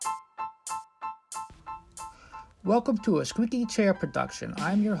Welcome to a Squeaky Chair production.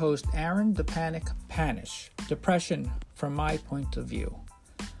 I'm your host, Aaron the Panic Panish. Depression, from my point of view.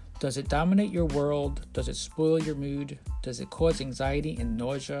 Does it dominate your world? Does it spoil your mood? Does it cause anxiety and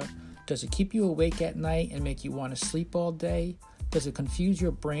nausea? Does it keep you awake at night and make you want to sleep all day? Does it confuse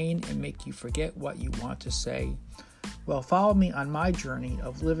your brain and make you forget what you want to say? Well, follow me on my journey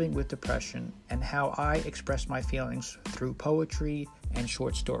of living with depression and how I express my feelings through poetry and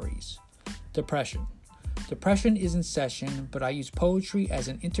short stories. Depression. Depression is in session, but I use poetry as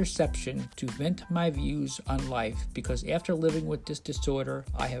an interception to vent my views on life because after living with this disorder,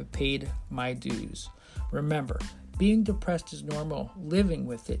 I have paid my dues. Remember, being depressed is normal, living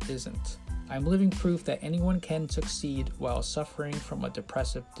with it isn't. I'm living proof that anyone can succeed while suffering from a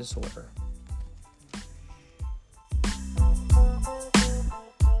depressive disorder.